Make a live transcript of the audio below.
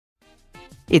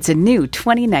It's a new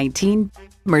 2019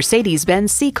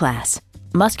 Mercedes-Benz C-Class.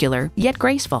 Muscular yet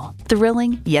graceful,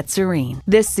 thrilling yet serene.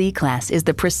 This C-Class is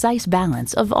the precise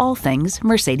balance of all things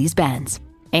Mercedes-Benz.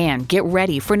 And get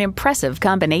ready for an impressive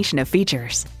combination of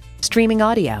features: streaming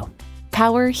audio,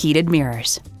 power heated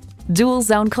mirrors, dual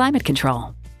zone climate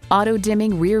control, auto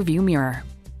dimming rear view mirror,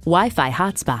 Wi-Fi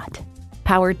hotspot,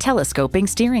 power telescoping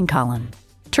steering column,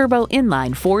 turbo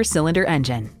inline 4-cylinder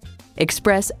engine,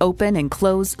 express open and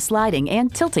close sliding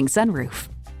and tilting sunroof,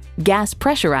 gas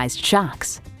pressurized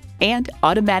shocks, and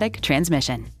automatic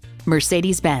transmission.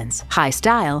 Mercedes-Benz, high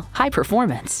style, high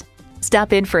performance.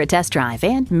 Stop in for a test drive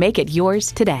and make it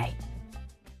yours today.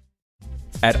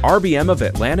 At RBM of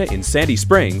Atlanta in Sandy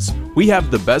Springs, we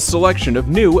have the best selection of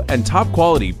new and top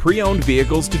quality pre-owned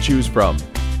vehicles to choose from.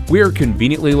 We are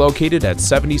conveniently located at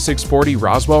 7640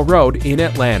 Roswell Road in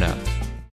Atlanta.